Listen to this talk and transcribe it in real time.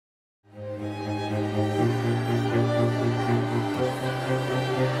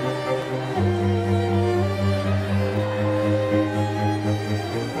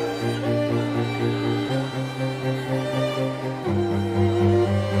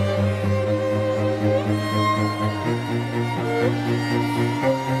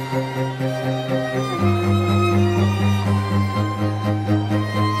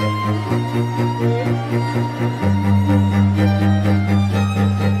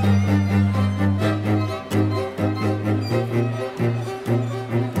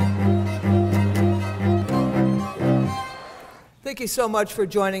you so much for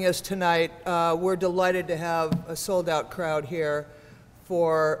joining us tonight. We're delighted to have a sold-out crowd here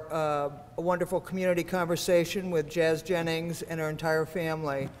for a wonderful community conversation with Jazz Jennings and her entire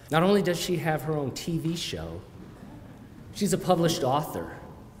family. Not only does she have her own TV show, she's a published author.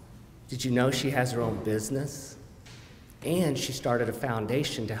 Did you know she has her own business? And she started a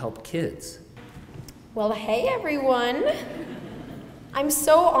foundation to help kids. Well, hey everyone. I'm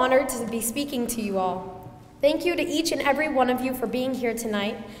so honored to be speaking to you all. Thank you to each and every one of you for being here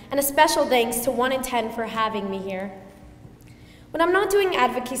tonight, and a special thanks to 1 in 10 for having me here. When I'm not doing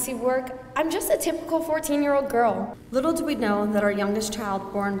advocacy work, I'm just a typical 14-year-old girl. Little do we know that our youngest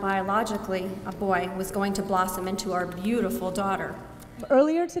child, born biologically a boy, was going to blossom into our beautiful daughter.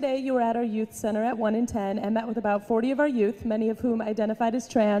 Earlier today, you were at our youth center at 1 in 10 and met with about 40 of our youth, many of whom identified as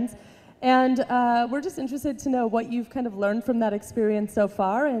trans. And we're just interested to know what you've kind of learned from that experience so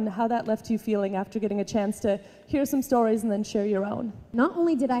far and how that left you feeling after getting a chance to hear some stories and then share your own. Not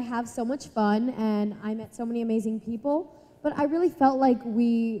only did I have so much fun and I met so many amazing people, but I really felt like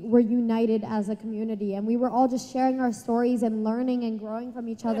we were united as a community and we were all just sharing our stories and learning and growing from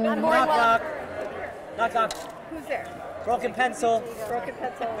each other. Knock, knock. Knock, knock. Who's there? Broken pencil. Broken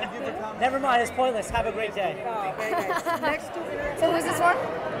pencil. Never mind, it's pointless. Have a great day. Oh, very nice. Next to So who's this for?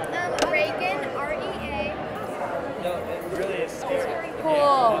 Reagan, R-E-A. No, it really is scary.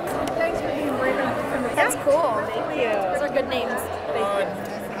 Cool. Thanks for being brave enough to come. That's cool. Thank you. Those are good names. Thank you.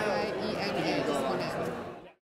 S-I-E-N-A.